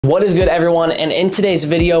What is good, everyone? And in today's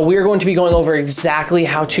video, we are going to be going over exactly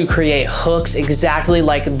how to create hooks exactly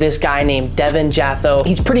like this guy named Devin Jatho.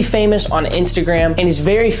 He's pretty famous on Instagram, and he's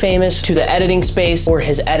very famous to the editing space for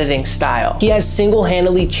his editing style. He has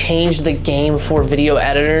single-handedly changed the game for video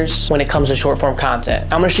editors when it comes to short form content.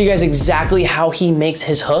 I'm gonna show you guys exactly how he makes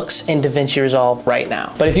his hooks in DaVinci Resolve right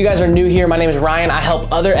now. But if you guys are new here, my name is Ryan. I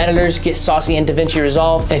help other editors get saucy in DaVinci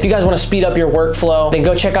Resolve. And if you guys wanna speed up your workflow, then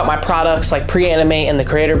go check out my products like PRE-ANIMATE and the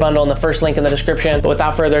Creator Bundle in the first link in the description. But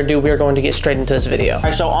without further ado, we are going to get straight into this video. All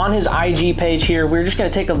right, so on his IG page here, we're just gonna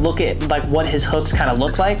take a look at like what his hooks kind of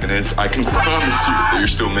look like. And I can promise you that you're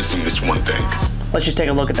still missing this one thing. Let's just take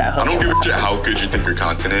a look at that hook. I don't give a shit how good you think your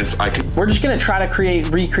content is. We're just gonna try to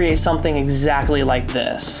recreate something exactly like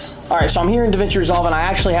this. All right, so I'm here in DaVinci Resolve, and I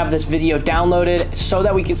actually have this video downloaded so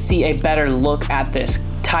that we can see a better look at this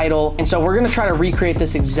title. And so we're gonna try to recreate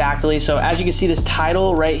this exactly. So as you can see, this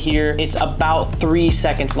title right here, it's about 3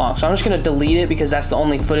 seconds long. So I'm just gonna delete it because that's the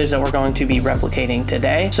only footage that we're going to be replicating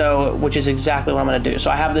today. So, which is exactly what I'm gonna do. So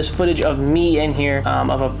I have this footage of me in here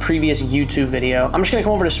of a previous YouTube video. I'm just gonna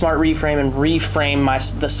come over to Smart Reframe and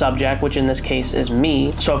reframe the subject, which in this case is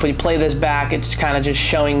me. So if we play this back, it's kind of just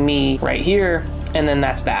showing me right here. And then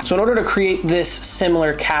that's that. So in order to create this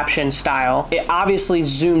similar caption style, it obviously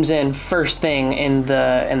zooms in first thing in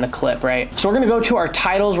the clip, right? So we're gonna go to our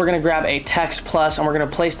titles, we're gonna grab a text plus, and we're gonna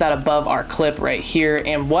place that above our clip right here.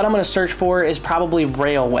 And what I'm gonna search for is probably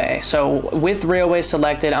railway. So with railway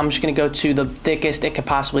selected, I'm just gonna go to the thickest it could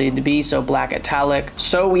possibly be, so black italic.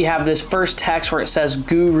 So we have this first text where it says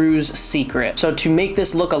Guru's Secret. So to make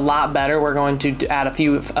this look a lot better, we're going to add a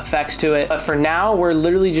few effects to it. But for now, we're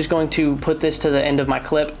literally just going to put this to the end of my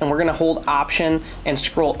clip, and we're gonna hold Option and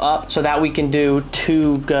scroll up so that we can do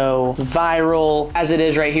to go viral, as it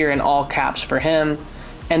is right here in all caps for him.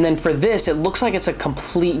 And then for this, it looks like it's a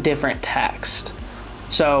complete different text.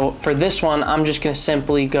 So for this one, I'm just gonna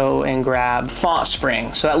simply go and grab Font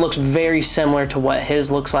Spring. So that looks very similar to what his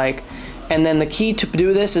looks like. And then the key to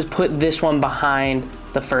do this is put this one behind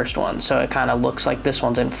the first one. So it kind of looks like this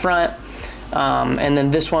one's in front. And then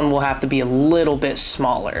this one will have to be a little bit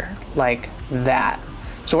smaller, like that.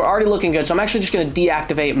 So we're already looking good. So I'm actually just gonna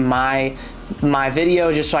deactivate my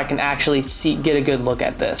video just so I can actually get a good look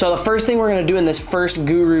at this. So the first thing we're gonna do in this first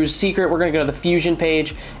Guru's Secret, we're gonna go to the Fusion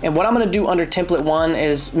page. And what I'm gonna do under template 1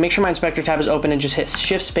 is make sure my inspector tab is open and just hit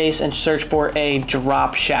shift space and search for a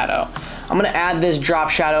drop shadow. I'm gonna add this drop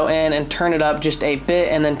shadow in and turn it up just a bit,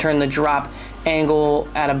 and then turn the drop angle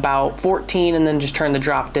at about 14, and then just turn the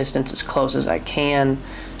drop distance as close as I can.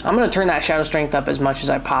 I'm gonna turn that shadow strength up as much as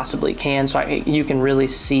I possibly can so you can really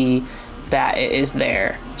see that it is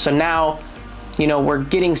there. So now, you know, we're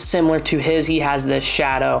getting similar to his. He has this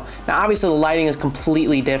shadow. Now obviously the lighting is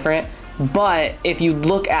completely different, but if you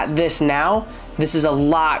look at this now, this is a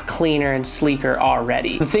lot cleaner and sleeker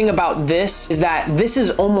already. The thing about this is that this is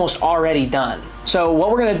almost already done. So what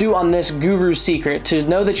we're gonna do on this Guru's Secret, to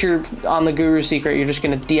know that you're on the Guru's Secret, you're just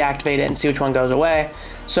gonna deactivate it and see which one goes away.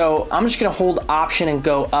 So I'm just gonna hold Option and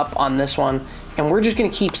go up on this one, and we're just gonna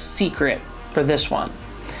keep Secret for this one.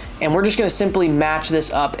 And we're just gonna simply match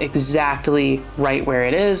this up exactly right where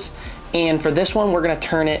it is. And for this one, we're gonna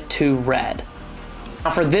turn it to red. Now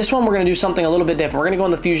for this one, we're gonna do something a little bit different. We're gonna go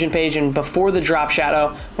on the Fusion page, and before the drop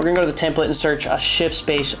shadow, we're gonna go to the template and search a shift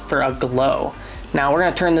space for a glow. Now we're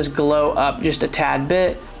gonna turn this glow up just a tad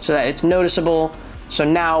bit so that it's noticeable. So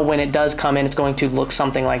now when it does come in, it's going to look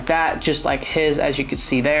something like that, just like his, as you can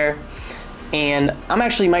see there. And I'm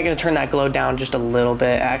actually might gonna turn that glow down just a little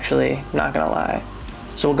bit, actually, not gonna lie.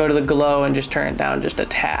 So we'll go to the glow and just turn it down just a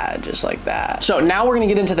tad, just like that. So now we're gonna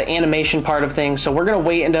get into the animation part of things. So we're gonna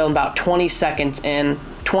wait until about 20 seconds in,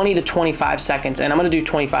 20 to 25 seconds, and I'm gonna do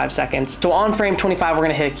 25 seconds. So on frame 25, we're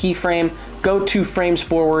gonna hit a keyframe, go 2 frames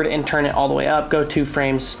forward and turn it all the way up, go 2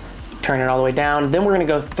 frames, turn it all the way down. Then we're gonna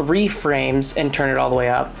go 3 frames and turn it all the way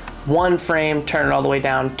up, 1 frame, turn it all the way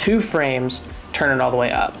down, 2 frames, turn it all the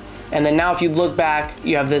way up. And then now if you look back,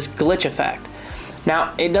 you have this glitch effect.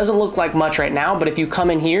 Now, it doesn't look like much right now, but if you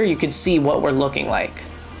come in here, you can see what we're looking like.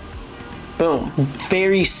 Boom.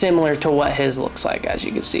 Very similar to what his looks like, as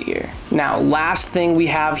you can see here. Now, last thing we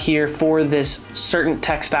have here for this certain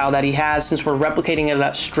text style that he has, since we're replicating it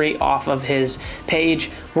up straight off of his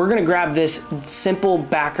page, we're gonna grab this simple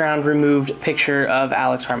background removed picture of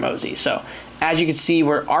Alex Hormozi. So as you can see,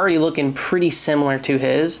 we're already looking pretty similar to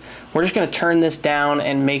his. We're just gonna turn this down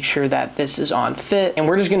and make sure that this is on fit. And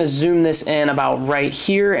we're just gonna zoom this in about right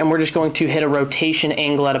here. And we're just going to hit a rotation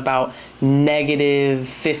angle at about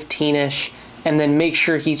 -15-ish. And then make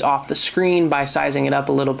sure he's off the screen by sizing it up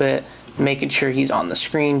a little bit, making sure he's on the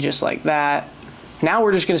screen just like that. Now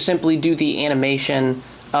we're just gonna simply do the animation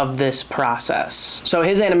of this process. So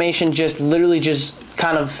his animation just literally just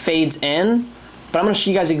kind of fades in, but I'm gonna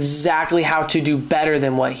show you guys exactly how to do better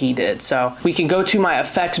than what he did. So we can go to my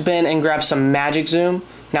effects bin and grab some Magic Zoom.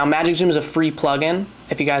 Now Magic Zoom is a free plugin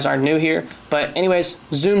if you guys are new here, but anyways,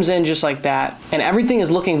 zooms in just like that. And everything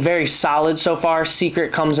is looking very solid so far.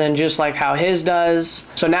 Secret comes in just like how his does.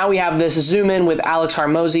 So now we have this zoom in with Alex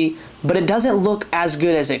Hormozi, but it doesn't look as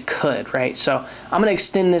good as it could, right? So I'm gonna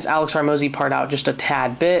extend this Alex Hormozi part out just a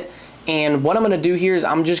tad bit. And what I'm gonna do here is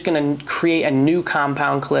I'm just gonna create a new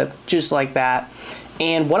compound clip just like that.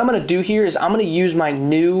 And what I'm gonna do here is I'm gonna use my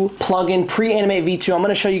new plugin, Pre-Animate V2. I'm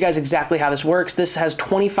gonna show you guys exactly how this works. This has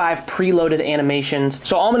 25 preloaded animations.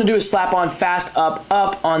 So all I'm gonna do is slap on fast up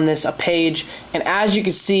on this page. And as you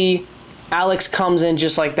can see, Alex comes in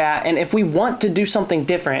just like that. And if we want to do something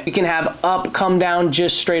different, we can have up come down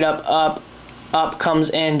just straight up comes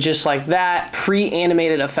in just like that,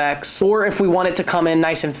 pre-animated effects. Or if we want it to come in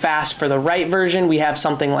nice and fast for the right version, we have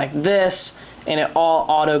something like this, and it all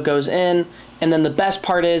auto goes in. And then the best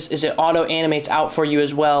part is it auto animates out for you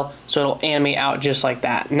as well, so it'll animate out just like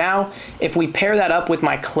that. Now, if we pair that up with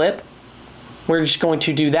my clip, we're just going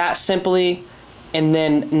to do that simply, and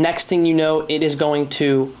then next thing you know, it is going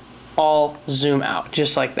to all zoom out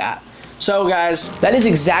just like that. So guys, that is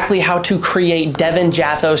exactly how to create Devin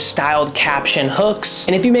Jatho styled caption hooks.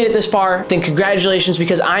 And if you made it this far, then congratulations,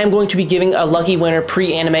 because I am going to be giving a lucky winner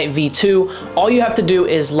Pre-Animate V2. All you have to do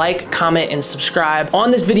is like, comment, and subscribe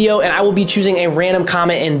on this video, and I will be choosing a random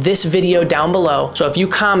comment in this video down below. So if you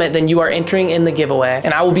comment, then you are entering in the giveaway,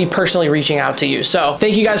 and I will be personally reaching out to you. So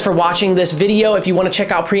thank you guys for watching this video. If you want to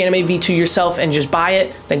check out Pre-Animate V2 yourself and just buy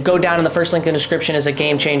it, then go down in the first link in the description. Is a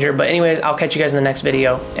game changer. But anyways, I'll catch you guys in the next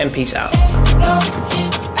video, and peace out. You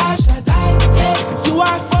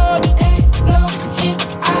are for me,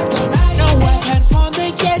 I don't know. No one can form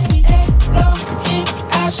against me.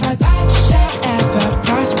 I shall die.